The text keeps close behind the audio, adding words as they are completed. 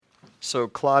So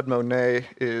Claude Monet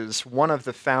is one of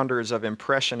the founders of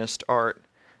Impressionist art.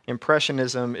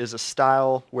 Impressionism is a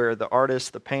style where the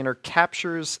artist, the painter,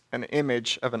 captures an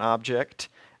image of an object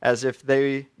as if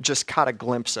they just caught a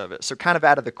glimpse of it, so kind of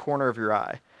out of the corner of your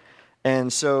eye.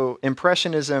 And so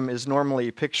Impressionism is normally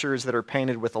pictures that are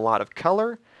painted with a lot of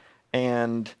color,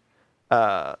 and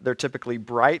they're typically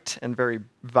bright and very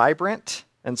vibrant.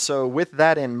 And so with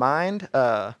that in mind,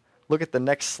 look at the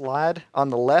next slide. On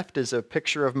the left is a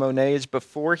picture of Monet's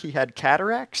before he had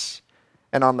cataracts.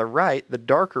 And on the right, the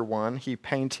darker one, he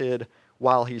painted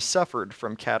while he suffered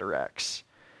from cataracts.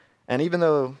 And even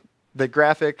though the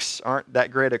graphics aren't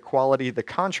that great a quality, the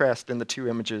contrast in the two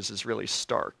images is really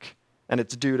stark. And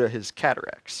it's due to his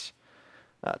cataracts.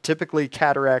 Typically,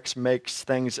 cataracts makes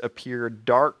things appear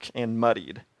dark and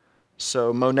muddied.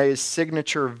 So Monet's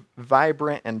signature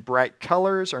vibrant and bright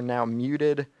colors are now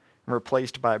muted and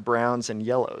replaced by browns and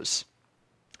yellows.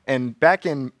 And back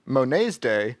in Monet's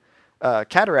day,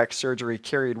 cataract surgery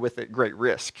carried with it great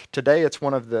risk. Today, it's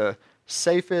one of the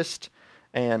safest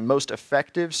and most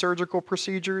effective surgical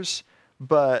procedures,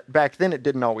 but back then it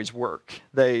didn't always work.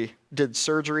 They did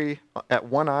surgery at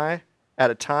one eye at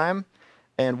a time,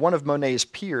 and one of Monet's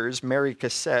peers, Mary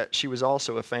Cassatt, she was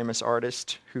also a famous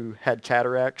artist who had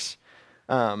cataracts.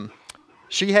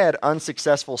 She had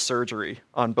unsuccessful surgery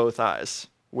on both eyes,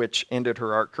 which ended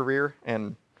her art career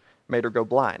and made her go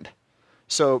blind.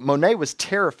 So Monet was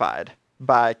terrified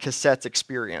by Cassatt's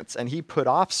experience, and he put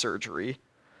off surgery.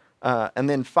 And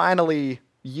then finally,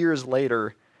 years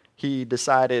later, he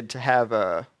decided to have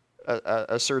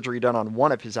a surgery done on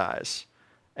one of his eyes,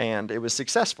 and it was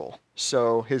successful.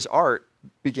 So his art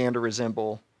began to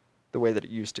resemble the way that it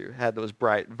used to. It had those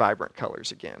bright, vibrant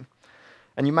colors again.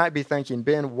 And you might be thinking,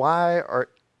 Ben, why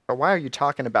are you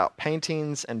talking about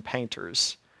paintings and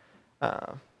painters?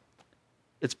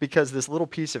 It's because this little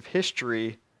piece of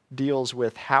history deals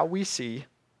with how we see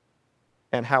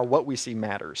and how what we see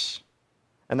matters.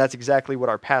 And that's exactly what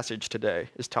our passage today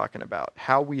is talking about,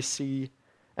 how we see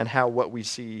and how what we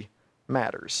see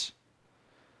matters.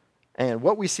 And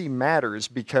what we see matters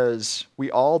because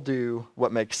we all do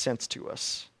what makes sense to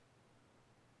us.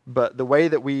 But the way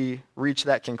that we reach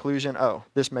that conclusion, oh,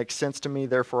 this makes sense to me,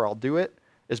 therefore I'll do it,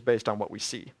 is based on what we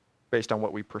see, based on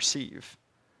what we perceive.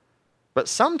 But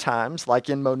sometimes, like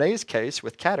in Monet's case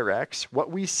with cataracts,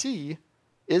 what we see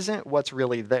isn't what's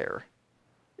really there.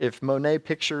 If Monet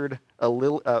pictured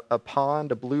a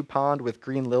pond, a blue pond with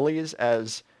green lilies,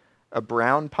 as a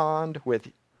brown pond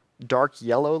with dark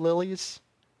yellow lilies,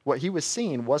 what he was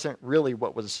seeing wasn't really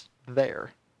what was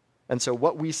there. And so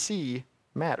what we see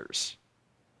matters.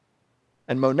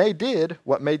 And Monet did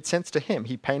what made sense to him.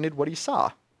 He painted what he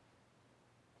saw.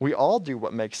 We all do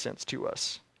what makes sense to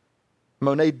us.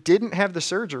 Monet didn't have the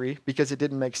surgery because it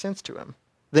didn't make sense to him.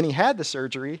 Then he had the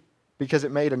surgery because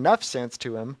it made enough sense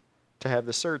to him to have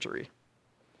the surgery.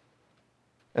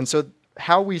 And so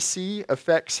how we see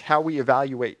affects how we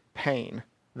evaluate pain.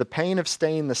 The pain of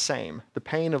staying the same, the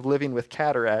pain of living with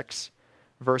cataracts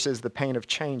versus the pain of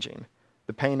changing,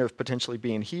 the pain of potentially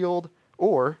being healed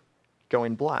or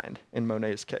going blind in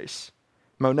Monet's case.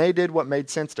 Monet did what made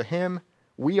sense to him.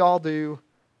 We all do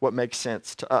what makes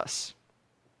sense to us.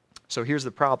 So here's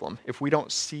the problem. If we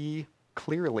don't see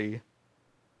clearly,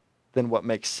 then what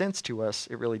makes sense to us,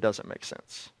 it really doesn't make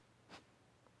sense.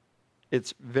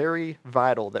 It's very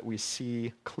vital that we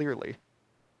see clearly,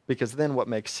 because then what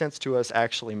makes sense to us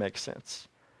actually makes sense.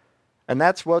 And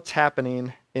that's what's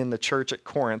happening in the church at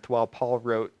Corinth while Paul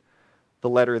wrote the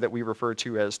letter that we refer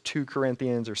to as 2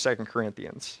 Corinthians or 2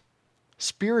 Corinthians.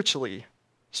 Spiritually,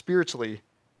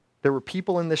 there were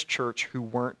people in this church who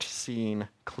weren't seeing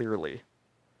clearly.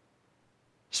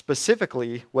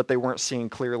 Specifically, what they weren't seeing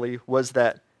clearly was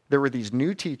that there were these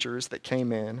new teachers that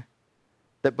came in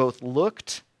that both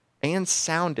looked and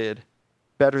sounded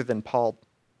better than Paul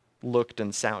looked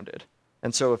and sounded.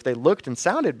 And so if they looked and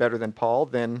sounded better than Paul,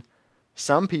 then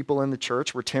some people in the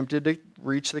church were tempted to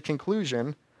reach the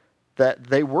conclusion that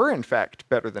they were in fact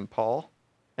better than Paul.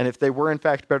 And if they were in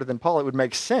fact better than Paul, it would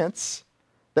make sense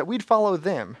that we'd follow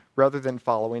them rather than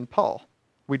following Paul.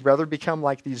 We'd rather become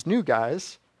like these new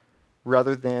guys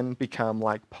rather than become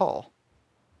like Paul.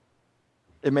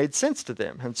 It made sense to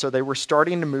them, and so they were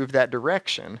starting to move that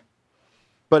direction.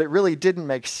 But it really didn't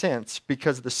make sense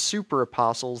because the super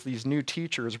apostles, these new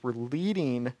teachers,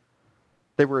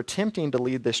 they were attempting to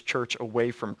lead this church away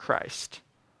from Christ.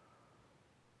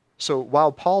 So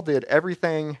while Paul did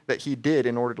everything that he did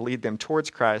in order to lead them towards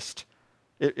Christ,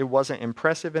 it wasn't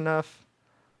impressive enough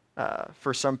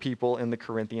for some people in the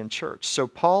Corinthian church. So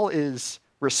Paul is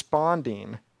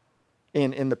responding,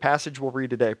 in the passage we'll read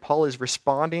today, Paul is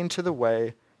responding to the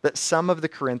way that some of the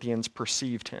Corinthians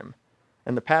perceived him.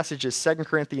 And the passage is 2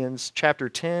 Corinthians chapter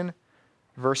 10,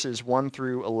 verses 1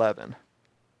 through 11.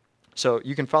 So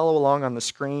you can follow along on the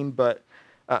screen, but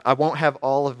I won't have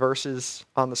all of verses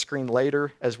on the screen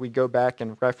later as we go back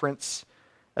and reference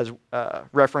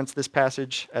this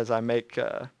passage as I make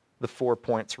the 4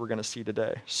 points we're going to see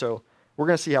today. So we're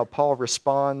going to see how Paul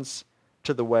responds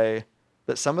to the way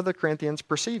that some of the Corinthians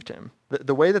perceived him,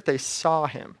 the way that they saw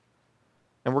him.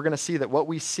 And we're going to see that what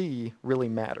we see really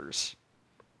matters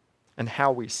and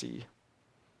how we see.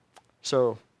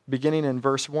 So beginning in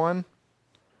verse 1,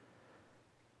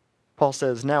 Paul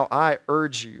says, "Now I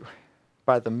urge you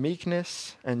by the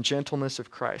meekness and gentleness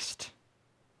of Christ,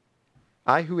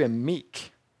 I who am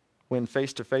meek when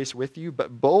face to face with you,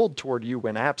 but bold toward you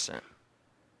when absent.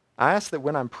 I ask that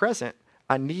when I'm present,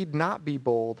 I need not be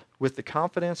bold with the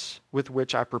confidence with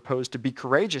which I propose to be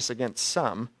courageous against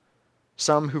some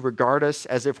who regard us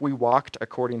as if we walked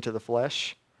according to the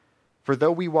flesh. For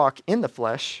though we walk in the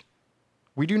flesh,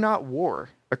 we do not war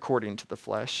according to the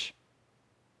flesh.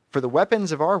 For the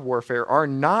weapons of our warfare are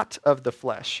not of the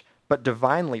flesh, but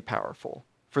divinely powerful,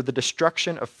 for the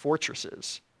destruction of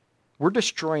fortresses. We're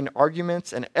destroying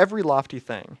arguments and every lofty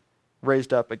thing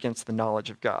raised up against the knowledge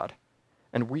of God.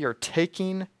 And we are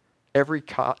taking every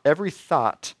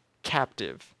thought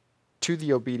captive to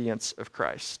the obedience of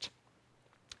Christ.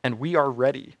 And we are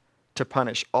ready to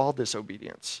punish all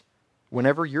disobedience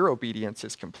whenever your obedience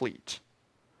is complete.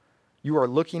 You are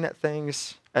looking at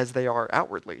things as they are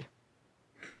outwardly.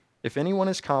 If anyone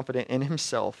is confident in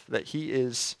himself that he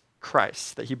is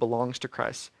Christ, that he belongs to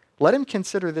Christ, let him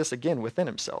consider this again within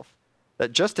himself,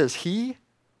 that just as he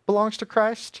belongs to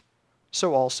Christ,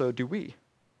 so also do we.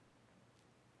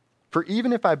 For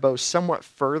even if I boast somewhat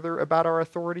further about our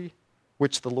authority,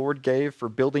 which the Lord gave for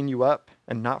building you up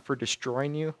and not for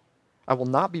destroying you, I will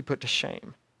not be put to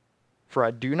shame, for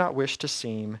I do not wish to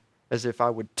seem as if I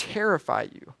would terrify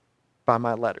you by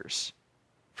my letters.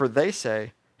 For they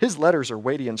say, his letters are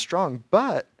weighty and strong,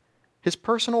 but his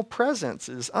personal presence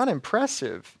is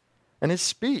unimpressive and his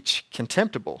speech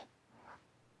contemptible.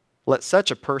 Let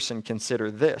such a person consider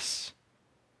this,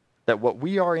 that what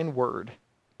we are in word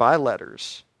by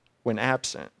letters when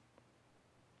absent,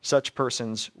 such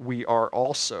persons we are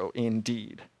also in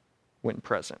deed when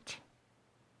present."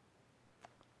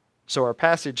 So our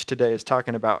passage today is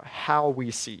talking about how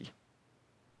we see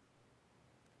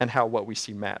and how what we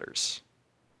see matters.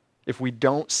 If we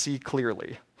don't see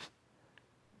clearly,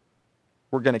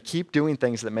 we're going to keep doing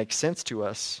things that make sense to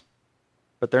us,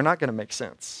 but they're not going to make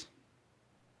sense.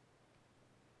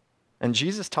 And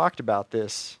Jesus talked about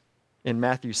this in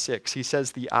Matthew 6. He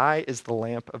says the eye is the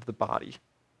lamp of the body.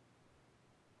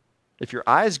 If your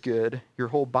eye's good, your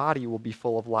whole body will be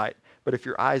full of light. But if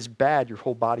your eye's bad, your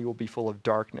whole body will be full of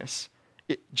darkness.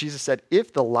 Jesus said,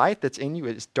 if the light that's in you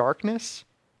is darkness,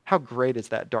 how great is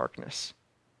that darkness?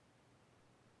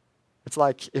 It's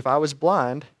like if I was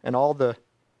blind and all the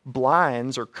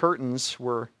blinds or curtains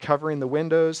were covering the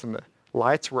windows and the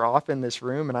lights were off in this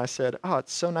room, and I said, "Oh,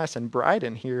 it's so nice and bright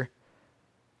in here."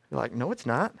 You're like, "No, it's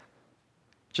not.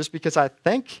 Just because I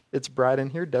think it's bright in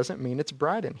here doesn't mean it's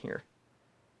bright in here."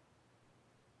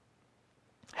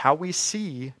 How we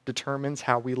see determines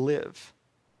how we live.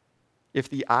 If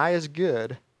the eye is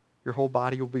good, your whole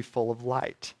body will be full of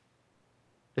light.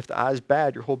 If the eye is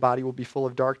bad, your whole body will be full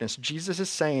of darkness. Jesus is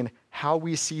saying how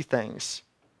we see things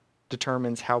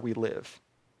determines how we live.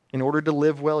 In order to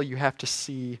live well, you have to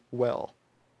see well.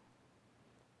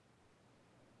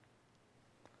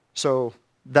 So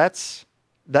that's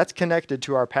connected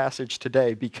to our passage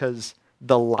today, because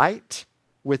the light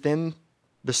within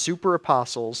the super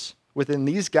apostles, within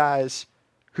these guys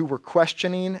who were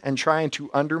questioning and trying to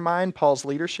undermine Paul's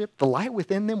leadership, the light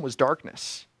within them was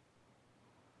darkness.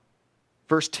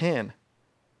 Verse 10,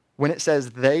 when it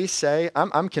says they say,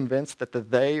 I'm convinced that the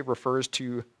they refers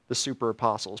to the super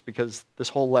apostles, because this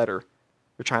whole letter,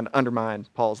 they're trying to undermine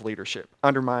Paul's leadership,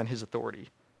 undermine his authority,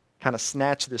 kind of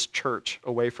snatch this church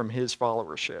away from his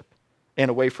followership and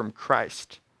away from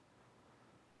Christ.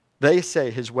 They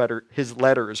say his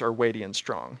letters are weighty and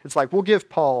strong. It's like, we'll give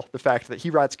Paul the fact that he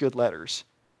writes good letters,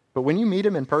 but when you meet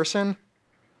him in person,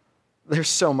 there's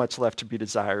so much left to be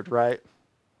desired, right?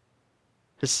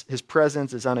 His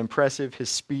presence is unimpressive,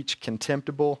 his speech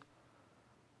contemptible.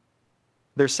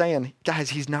 They're saying,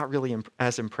 guys, he's not really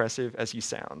as impressive as he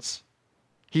sounds.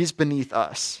 He's beneath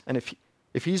us. And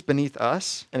if he's beneath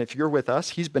us, and if you're with us,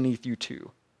 he's beneath you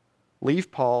too.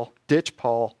 Leave Paul, ditch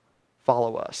Paul,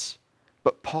 follow us.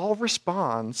 But Paul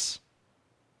responds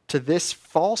to this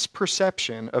false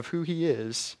perception of who he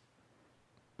is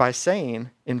by saying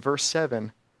in verse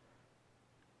 7,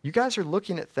 you guys are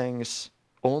looking at things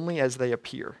only as they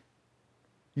appear.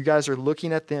 You guys are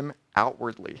looking at them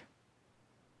outwardly.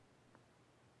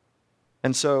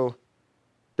 And so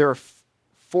there are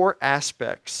four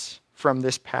aspects from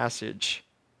this passage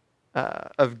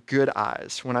of good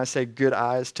eyes. When I say good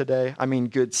eyes today, I mean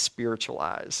good spiritual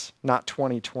eyes, not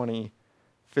 20/20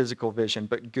 physical vision,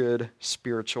 but good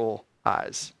spiritual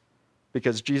eyes.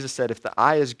 Because Jesus said if the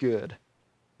eye is good,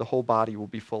 the whole body will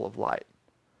be full of light.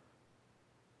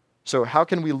 So how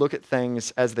can we look at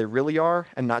things as they really are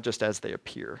and not just as they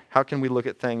appear? How can we look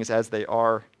at things as they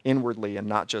are inwardly and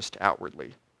not just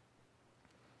outwardly?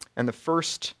 And the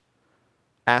first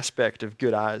aspect of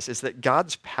good eyes is that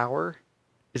God's power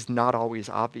is not always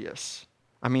obvious.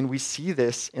 I mean, we see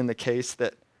this in the case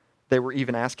that they were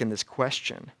even asking this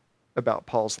question about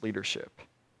Paul's leadership,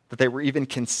 that they were even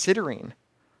considering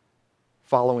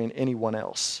following anyone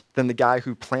else than the guy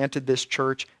who planted this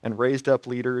church and raised up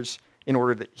leaders in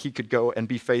order that he could go and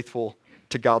be faithful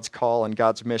to God's call and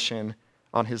God's mission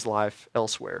on his life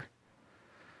elsewhere.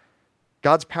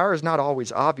 God's power is not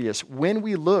always obvious when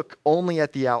we look only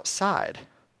at the outside,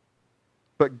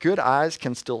 but good eyes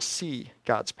can still see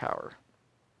God's power.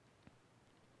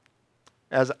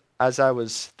 As I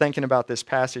was thinking about this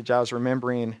passage, I was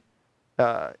remembering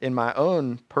in my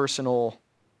own personal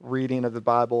reading of the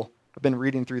Bible, I've been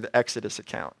reading through the Exodus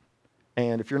account.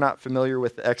 And if you're not familiar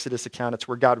with the Exodus account, it's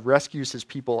where God rescues his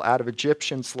people out of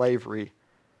Egyptian slavery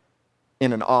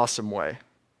in an awesome way.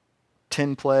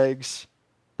 10 plagues,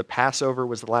 the Passover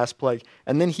was the last plague,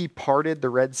 and then he parted the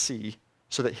Red Sea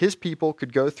so that his people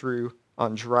could go through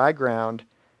on dry ground.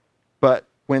 But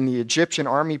when the Egyptian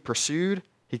army pursued,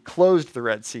 he closed the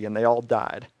Red Sea and they all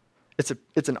died.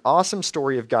 It's an awesome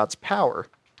story of God's power.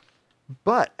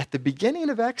 But at the beginning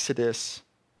of Exodus,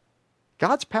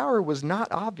 God's power was not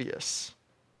obvious.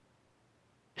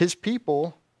 His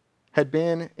people had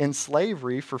been in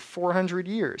slavery for 400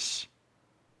 years.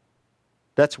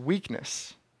 That's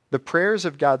weakness. The prayers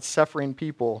of God's suffering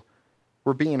people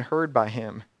were being heard by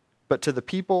him, but to the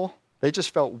people, they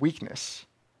just felt weakness.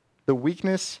 The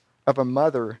weakness of a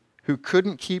mother who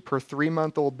couldn't keep her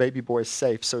 3-month-old baby boy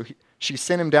safe, so she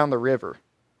sent him down the river.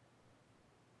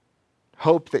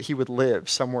 Hope that he would live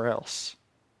somewhere else.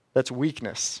 That's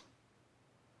weakness.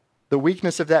 The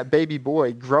weakness of that baby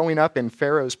boy growing up in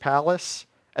Pharaoh's palace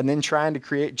and then trying to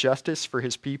create justice for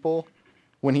his people.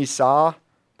 When he saw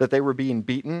that they were being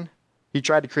beaten, he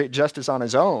tried to create justice on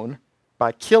his own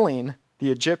by killing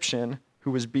the Egyptian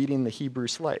who was beating the Hebrew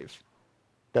slave.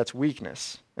 That's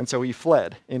weakness. And so he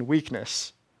fled in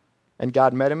weakness. And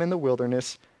God met him in the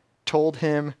wilderness, told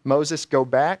him, Moses, go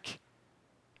back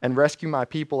and rescue my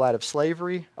people out of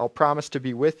slavery. I'll promise to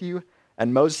be with you.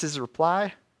 And Moses'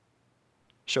 reply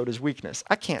showed his weakness.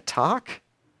 I can't talk.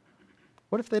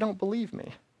 What if they don't believe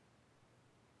me?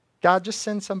 God, just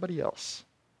send somebody else.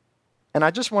 And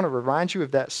I just want to remind you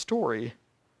of that story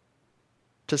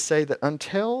to say that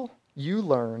until you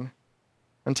learn,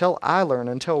 until I learn,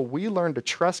 until we learn to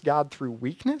trust God through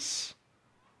weakness,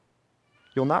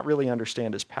 you'll not really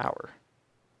understand his power.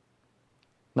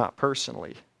 Not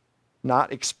personally,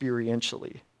 not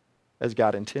experientially, as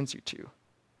God intends you to.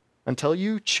 Until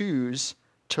you choose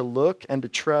to look and to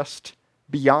trust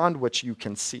beyond what you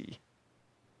can see,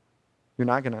 you're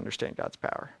not going to understand God's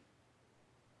power.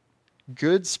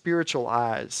 Good spiritual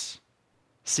eyes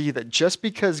see that just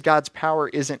because God's power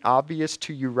isn't obvious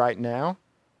to you right now,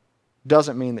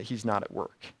 doesn't mean that he's not at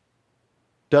work.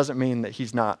 Doesn't mean that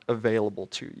he's not available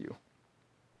to you.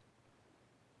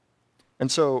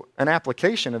 And so an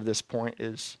application of this point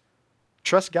is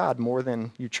trust God more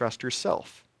than you trust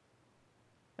yourself.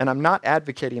 And I'm not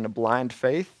advocating a blind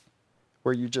faith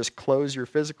where you just close your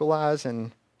physical eyes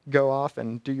and go off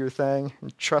and do your thing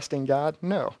and trusting God.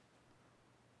 No.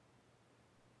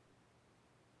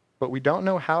 But we don't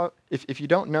know how, if you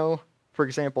don't know, for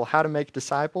example, how to make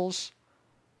disciples,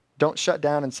 don't shut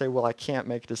down and say, well, I can't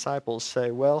make disciples.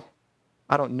 Say, well,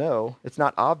 I don't know. It's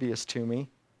not obvious to me,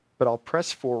 but I'll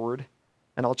press forward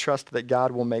and I'll trust that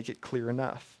God will make it clear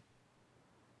enough.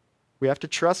 We have to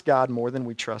trust God more than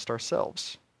we trust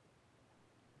ourselves.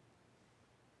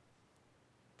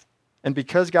 And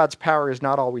because God's power is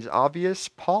not always obvious,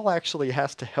 Paul actually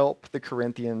has to help the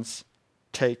Corinthians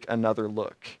take another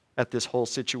look at this whole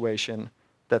situation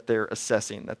that they're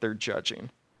assessing, that they're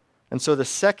judging. And so the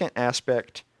second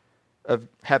aspect of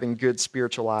having good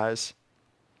spiritual eyes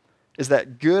is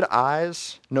that good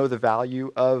eyes know the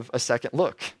value of a second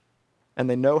look, and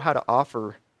they know how to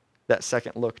offer that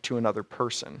second look to another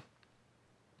person.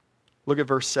 Look at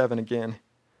verse 7 again.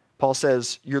 Paul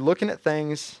says, you're looking at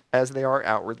things as they are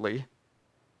outwardly.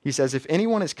 He says, if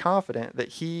anyone is confident that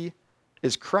he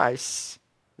is Christ's,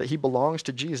 that he belongs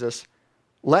to Jesus,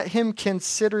 let him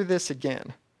consider this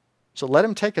again. So let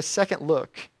him take a second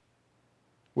look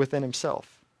within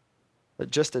himself.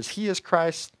 That just as he is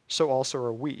Christ, so also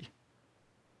are we.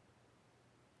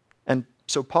 And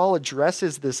so Paul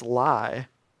addresses this lie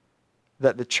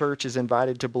that the church is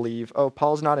invited to believe, oh,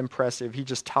 Paul's not impressive, he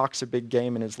just talks a big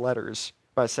game in his letters,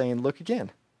 by saying, look again.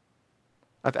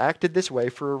 I've acted this way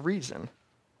for a reason.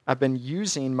 I've been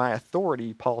using my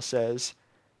authority, Paul says,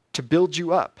 to build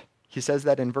you up. He says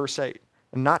that in verse 8,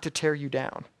 and not to tear you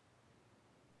down.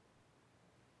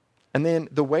 And then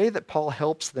the way that Paul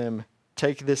helps them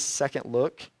take this second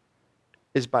look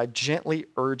is by gently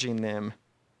urging them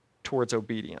towards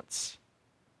obedience.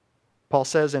 Paul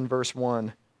says in verse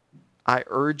 1, I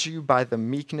urge you by the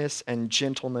meekness and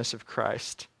gentleness of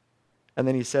Christ. And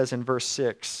then he says in verse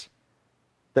 6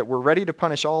 that we're ready to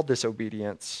punish all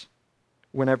disobedience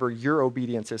whenever your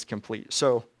obedience is complete.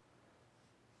 So,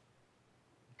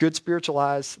 good spiritual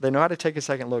eyes, they know how to take a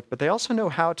second look, but they also know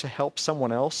how to help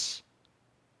someone else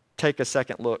take a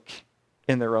second look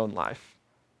in their own life.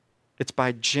 It's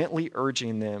by gently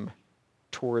urging them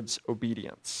towards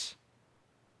obedience.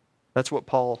 That's what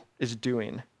Paul is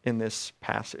doing in this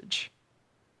passage.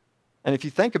 And if you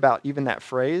think about even that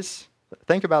phrase,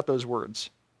 think about those words,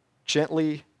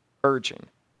 gently urging.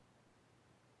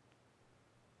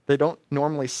 They don't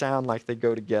normally sound like they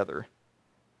go together.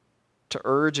 To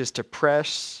urge is to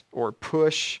press or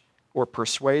push or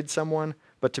persuade someone,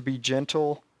 but to be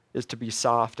gentle is to be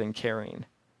soft and caring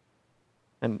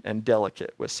and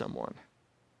delicate with someone.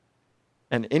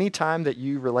 And any time that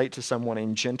you relate to someone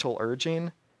in gentle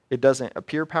urging, it doesn't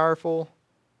appear powerful,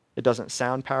 it doesn't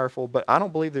sound powerful, but I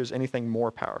don't believe there's anything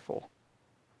more powerful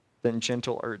than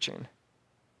gentle urging.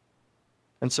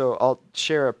 And so I'll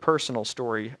share a personal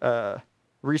story.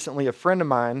 Recently, a friend of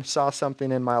mine saw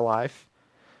something in my life,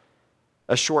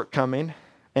 a shortcoming,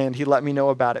 and he let me know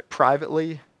about it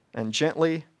privately and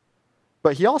gently.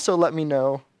 But he also let me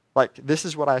know, like, this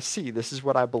is what I see, this is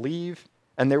what I believe,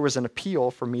 and there was an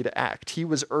appeal for me to act. He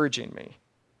was urging me,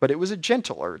 but it was a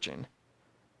gentle urging.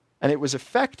 And it was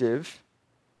effective.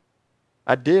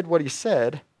 I did what he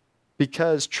said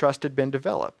because trust had been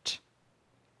developed.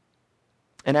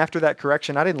 And after that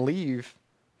correction, I didn't leave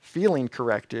feeling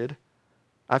corrected.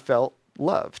 I felt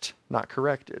loved, not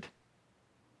corrected.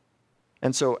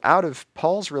 And so out of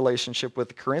Paul's relationship with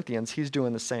the Corinthians, he's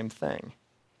doing the same thing.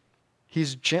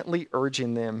 He's gently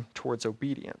urging them towards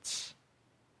obedience.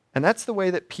 And that's the way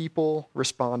that people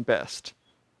respond best.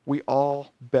 We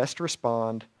all best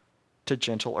respond to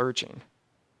gentle urging.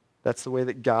 That's the way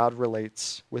that God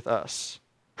relates with us,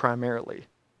 primarily.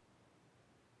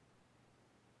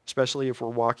 Especially if we're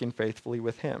walking faithfully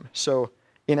with him. So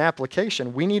in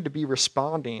application, we need to be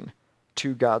responding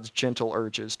to God's gentle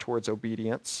urges towards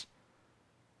obedience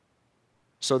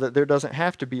so that there doesn't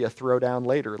have to be a throwdown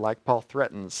later like Paul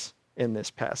threatens in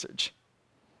this passage.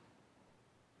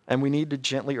 And we need to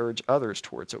gently urge others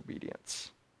towards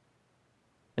obedience.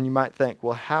 And you might think,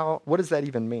 well, what does that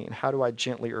even mean? How do I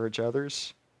gently urge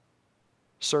others?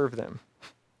 Serve them.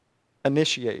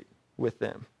 Initiate with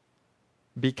them.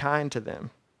 Be kind to them.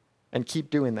 And keep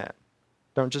doing that.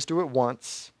 Don't just do it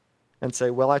once and say,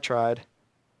 well, I tried.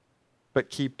 But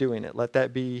keep doing it. Let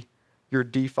that be your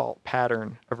default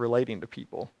pattern of relating to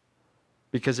people.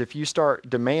 Because if you start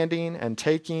demanding and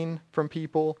taking from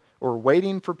people or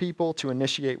waiting for people to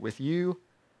initiate with you,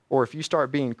 or if you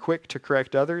start being quick to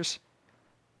correct others,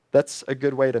 that's a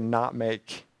good way to not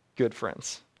make good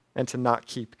friends and to not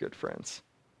keep good friends.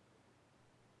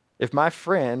 If my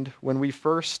friend,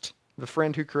 the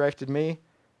friend who corrected me,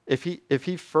 if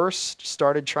he first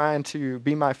started trying to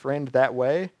be my friend that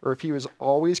way, or if he was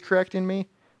always correcting me,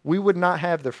 we would not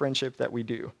have the friendship that we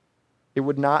do. It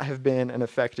would not have been an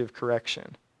effective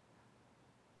correction.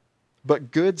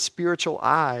 But good spiritual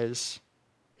eyes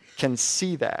can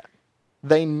see that.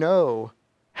 They know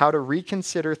how to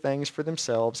reconsider things for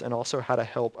themselves and also how to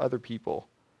help other people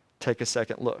take a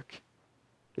second look.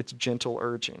 It's gentle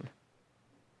urging.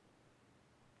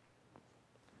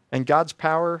 And God's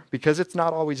power, because it's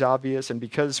not always obvious and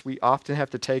because we often have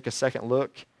to take a second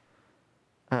look,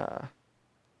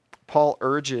 Paul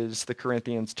urges the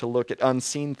Corinthians to look at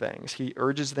unseen things. He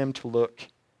urges them to look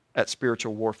at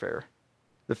spiritual warfare.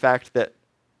 The fact that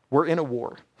we're in a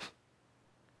war,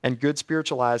 and good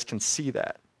spiritual eyes can see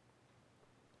that.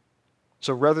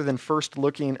 So rather than first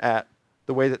looking at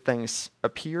the way that things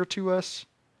appear to us,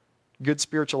 good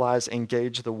spiritual eyes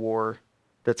engage the war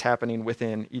that's happening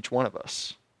within each one of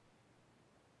us.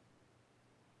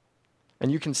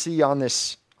 And you can see on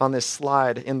this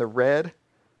slide in the red,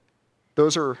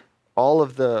 those are all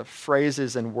of the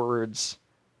phrases and words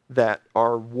that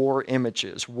are war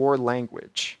images, war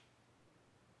language.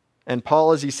 And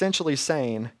Paul is essentially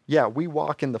saying, yeah, we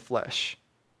walk in the flesh.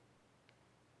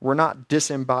 We're not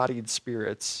disembodied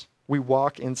spirits. We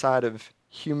walk inside of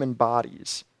human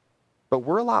bodies. But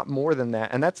we're a lot more than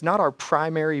that, and that's not our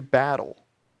primary battle.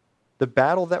 The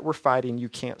battle that we're fighting, you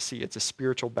can't see. It's a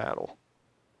spiritual battle.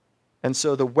 And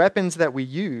so the weapons that we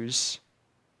use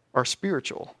are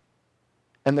spiritual,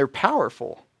 and they're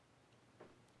powerful.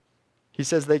 He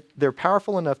says they're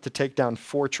powerful enough to take down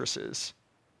fortresses.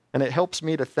 And it helps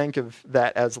me to think of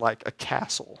that as like a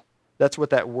castle. That's what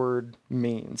that word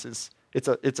means.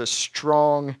 It's a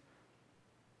strong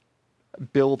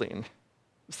building.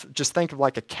 Just think of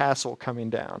like a castle coming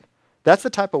down. That's the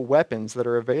type of weapons that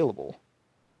are available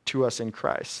to us in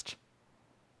Christ.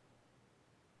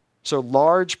 So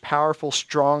large, powerful,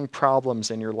 strong problems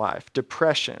in your life,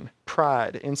 depression,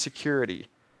 pride, insecurity.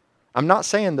 I'm not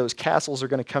saying those castles are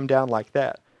going to come down like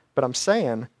that, but I'm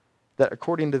saying that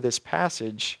according to this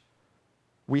passage,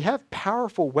 we have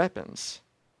powerful weapons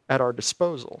at our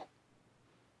disposal.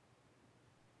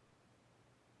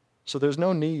 So there's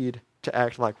no need to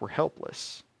act like we're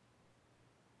helpless.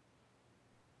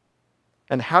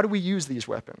 And how do we use these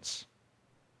weapons?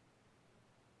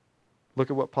 Look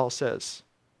at what Paul says.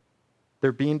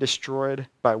 They're being destroyed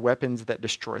by weapons that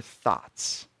destroy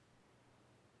thoughts,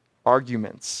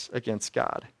 arguments against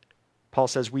God. Paul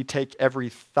says we take every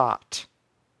thought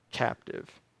captive.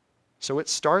 So it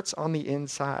starts on the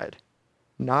inside,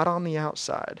 not on the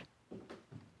outside.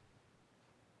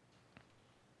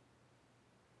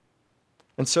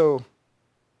 And so,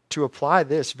 to apply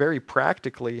this very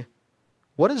practically,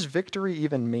 what does victory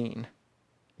even mean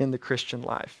in the Christian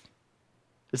life?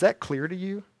 Is that clear to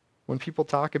you when people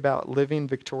talk about living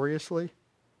victoriously?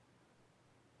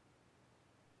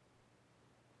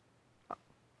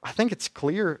 I think it's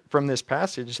clear from this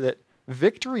passage that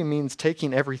victory means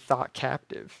taking every thought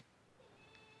captive.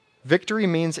 Victory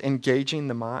means engaging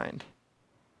the mind.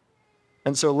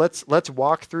 And so let's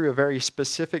walk through a very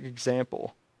specific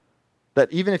example that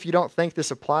even if you don't think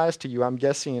this applies to you, I'm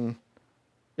guessing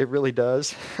it really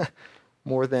does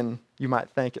more than you might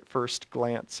think at first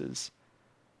glance.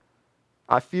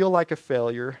 I feel like a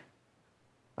failure.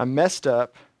 I'm messed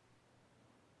up.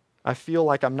 I feel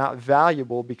like I'm not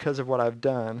valuable because of what I've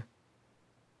done.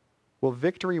 Well,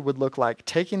 victory would look like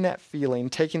taking that feeling,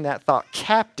 taking that thought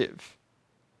captive,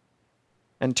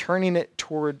 and turning it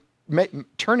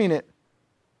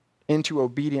into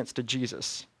obedience to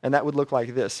Jesus. And that would look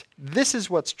like this. This is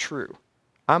what's true.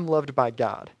 I'm loved by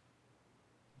God.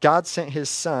 God sent his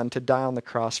son to die on the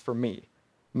cross for me.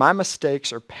 My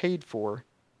mistakes are paid for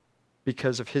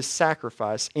because of his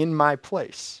sacrifice in my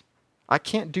place. I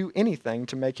can't do anything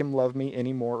to make him love me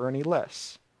any more or any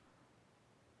less.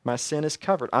 My sin is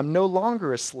covered. I'm no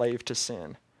longer a slave to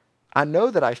sin. I know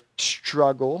that I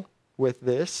struggle with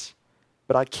this,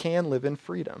 but I can live in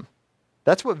freedom.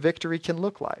 That's what victory can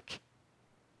look like.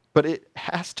 But it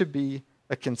has to be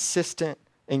a consistent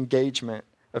engagement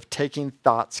of taking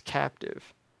thoughts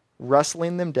captive,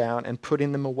 wrestling them down and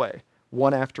putting them away,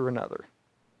 one after another.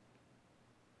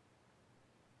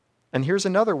 And here's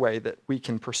another way that we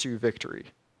can pursue victory,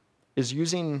 is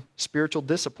using spiritual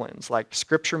disciplines like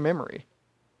scripture memory.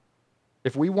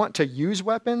 If we want to use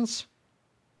weapons,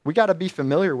 we got to be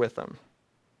familiar with them.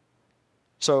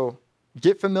 So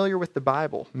get familiar with the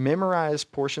Bible, memorize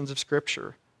portions of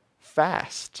scripture,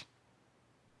 fast,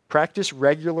 practice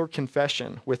regular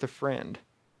confession with a friend,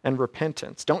 and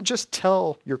repentance. Don't just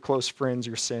tell your close friends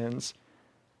your sins,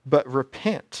 but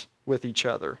repent with each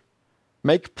other.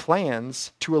 Make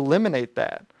plans to eliminate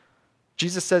that.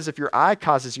 Jesus says if your eye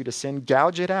causes you to sin,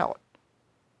 gouge it out.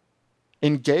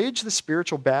 Engage the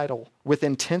spiritual battle with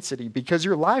intensity because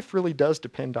your life really does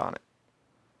depend on it.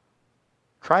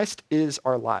 Christ is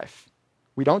our life.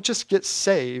 We don't just get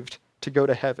saved to go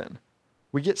to heaven.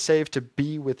 We get saved to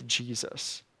be with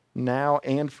Jesus now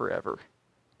and forever.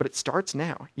 But it starts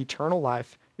now. Eternal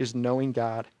life is knowing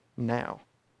God now.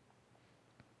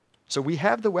 So we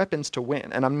have the weapons to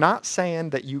win. And I'm not saying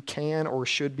that you can or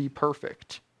should be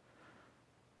perfect.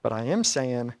 But I am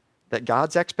saying that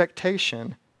God's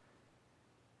expectation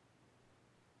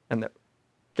and that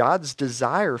God's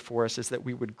desire for us is that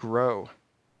we would grow.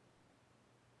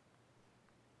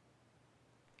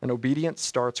 And obedience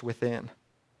starts within.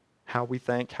 How we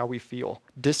think, how we feel.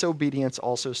 Disobedience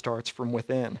also starts from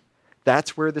within.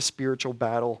 That's where the spiritual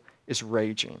battle is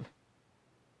raging.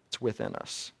 It's within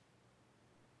us.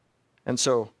 And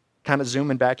so, kind of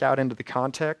zooming back out into the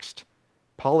context,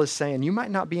 Paul is saying, you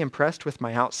might not be impressed with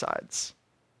my outsides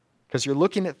because you're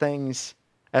looking at things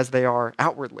as they are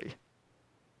outwardly,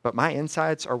 but my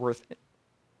insides are worth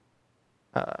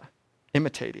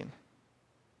imitating.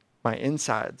 My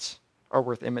insides are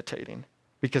worth imitating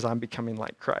because I'm becoming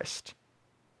like Christ.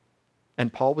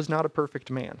 And Paul was not a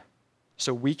perfect man.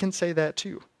 So we can say that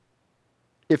too,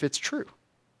 if it's true.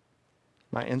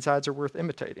 My insides are worth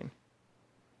imitating.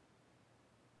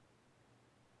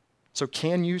 So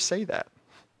can you say that?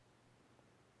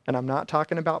 And I'm not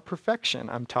talking about perfection.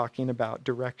 I'm talking about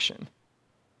direction.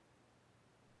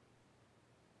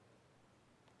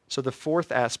 So the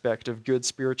fourth aspect of good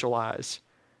spiritual eyes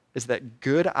is that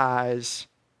good eyes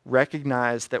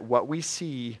recognize that what we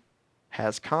see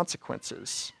has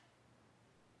consequences.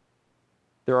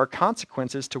 There are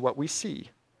consequences to what we see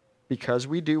because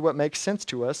we do what makes sense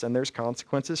to us, and there's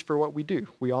consequences for what we do.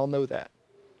 We all know that.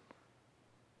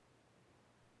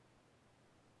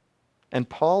 And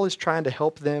Paul is trying to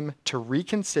help them to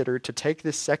reconsider, to take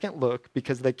this second look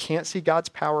because they can't see God's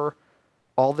power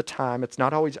all the time. It's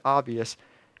not always obvious.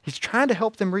 He's trying to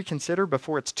help them reconsider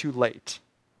before it's too late.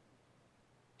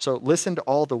 So listen to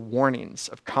all the warnings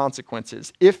of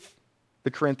consequences if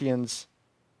the Corinthians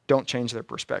don't change their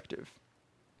perspective.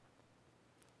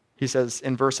 He says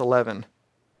in verse 11,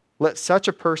 let such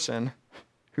a person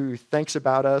who thinks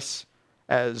about us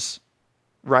as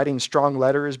writing strong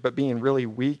letters but being really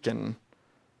weak and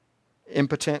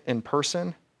impotent in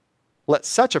person, let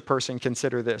such a person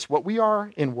consider this. What we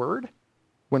are in word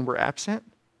when we're absent,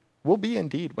 we'll be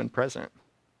indeed when present.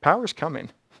 Power's coming.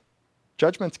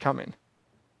 Judgment's coming.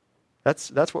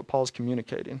 That's what Paul's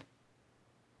communicating.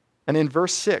 And in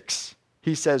verse 6,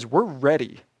 he says, we're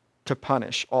ready to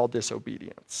punish all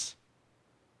disobedience.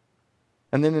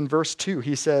 And then in verse 2,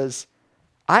 he says,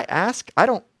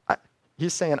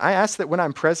 he's saying, I ask that when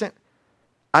I'm present,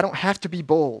 I don't have to be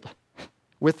bold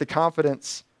with the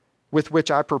confidence with which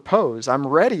I propose. I'm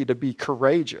ready to be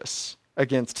courageous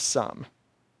against some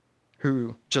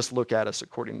who just look at us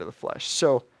according to the flesh.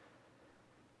 So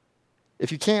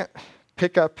if you can't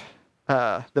pick up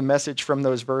the message from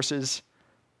those verses,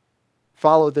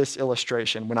 follow this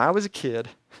illustration. When I was a kid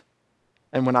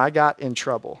and when I got in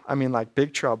trouble, I mean like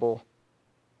big trouble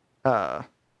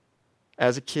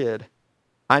as a kid,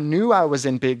 I knew I was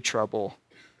in big trouble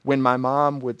when my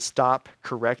mom would stop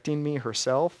correcting me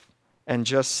herself and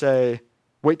just say,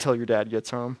 wait till your dad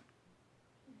gets home.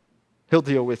 He'll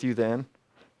deal with you then.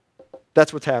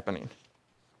 That's what's happening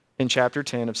in chapter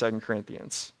 10 of 2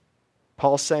 Corinthians.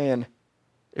 Paul's saying,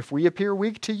 if we appear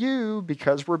weak to you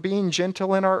because we're being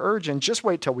gentle in our urging, just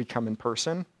wait till we come in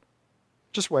person.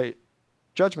 Just wait.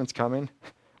 Judgment's coming.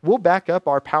 We'll back up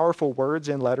our powerful words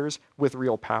and letters with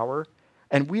real power,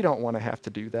 and we don't want to have to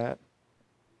do that.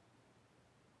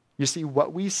 You see,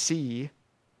 what we see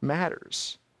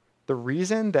matters. The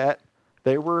reason that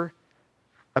they were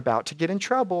about to get in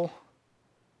trouble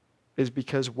is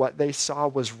because what they saw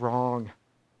was wrong.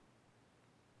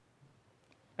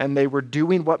 And they were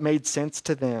doing what made sense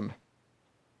to them,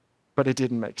 but it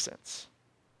didn't make sense.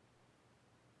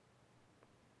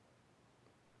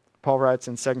 Paul writes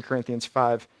in 2 Corinthians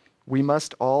 5, we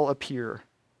must all appear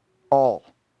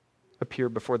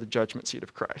before the judgment seat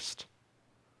of Christ,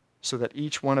 so that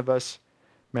each one of us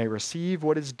may receive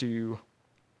what is due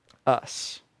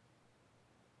us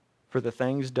for the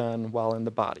things done while in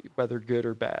the body, whether good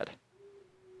or bad.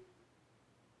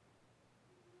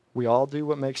 We all do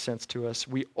what makes sense to us.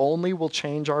 We only will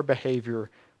change our behavior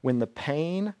when the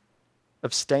pain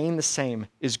of staying the same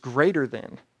is greater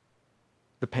than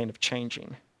the pain of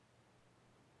changing.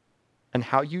 And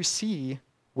how you see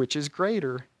which is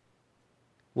greater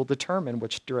will determine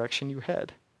which direction you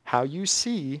head. How you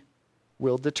see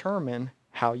will determine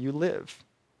how you live.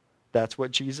 That's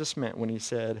what Jesus meant when he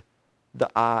said, the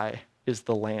eye is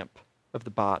the lamp of the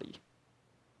body.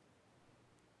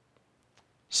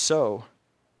 So,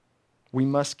 we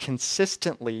must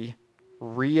consistently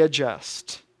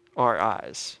readjust our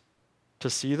eyes to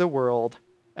see the world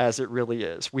as it really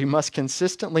is. We must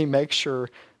consistently make sure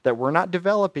that we're not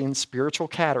developing spiritual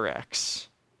cataracts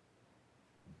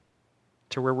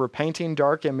to where we're painting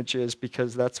dark images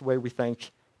because that's the way we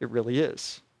think it really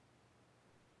is.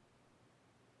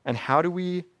 And how do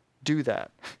we do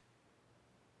that?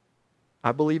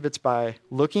 I believe it's by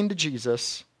looking to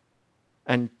Jesus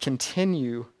and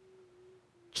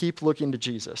keep looking to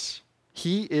Jesus.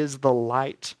 He is the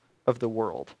light of the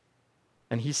world.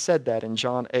 And he said that in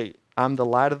John 8. I'm the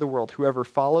light of the world. Whoever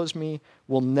follows me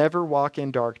will never walk in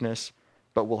darkness,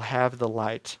 but will have the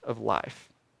light of life.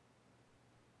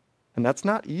 And that's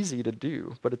not easy to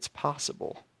do, but it's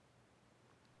possible.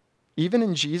 Even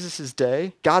in Jesus'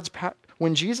 day,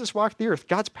 when Jesus walked the earth,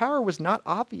 God's power was not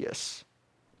obvious.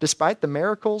 Despite the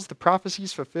miracles, the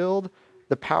prophecies fulfilled,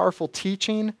 the powerful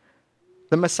teaching,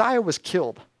 the Messiah was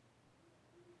killed.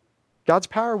 God's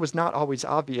power was not always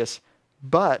obvious,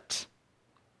 but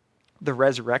the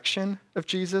resurrection of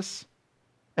Jesus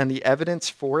and the evidence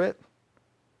for it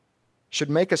should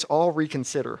make us all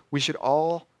reconsider. We should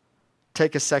all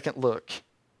take a second look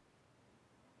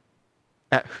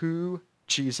at who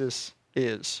Jesus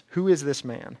is. Who is this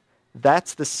man?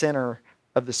 That's the center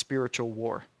of the spiritual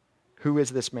war. Who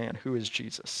is this man? Who is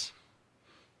Jesus?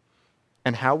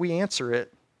 And how we answer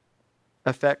it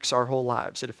affects our whole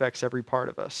lives. It affects every part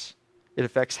of us. It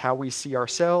affects how we see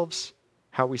ourselves,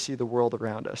 how we see the world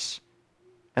around us.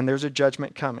 And there's a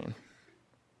judgment coming.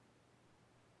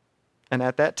 And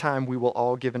at that time, we will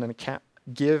all give an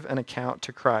account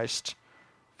to Christ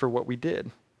for what we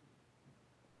did.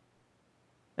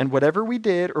 And whatever we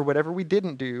did or whatever we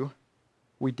didn't do,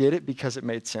 we did it because it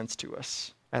made sense to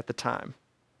us at the time.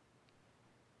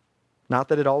 Not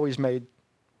that it always made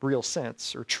real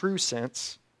sense or true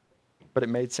sense, but it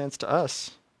made sense to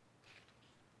us.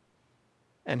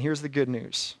 And here's the good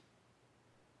news.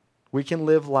 We can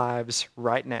live lives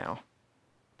right now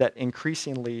that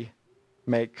increasingly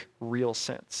make real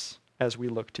sense as we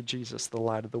look to Jesus, the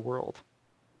light of the world.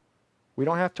 We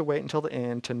don't have to wait until the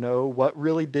end to know what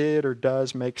really did or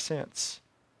does make sense.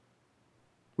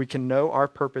 We can know our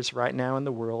purpose right now in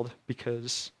the world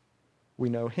because we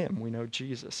know him, we know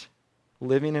Jesus.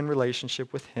 Living in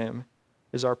relationship with him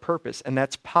is our purpose, and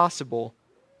that's possible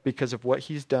because of what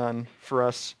he's done for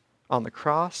us on the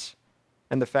cross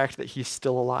and the fact that he's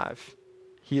still alive.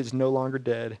 He is no longer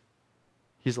dead.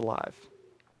 He's alive.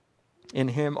 In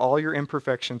him, all your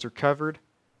imperfections are covered,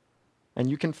 and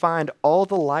you can find all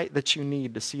the light that you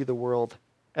need to see the world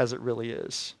as it really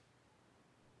is.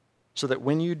 So that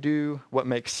when you do what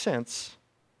makes sense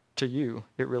to you,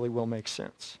 it really will make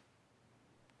sense.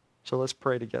 So let's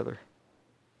pray together.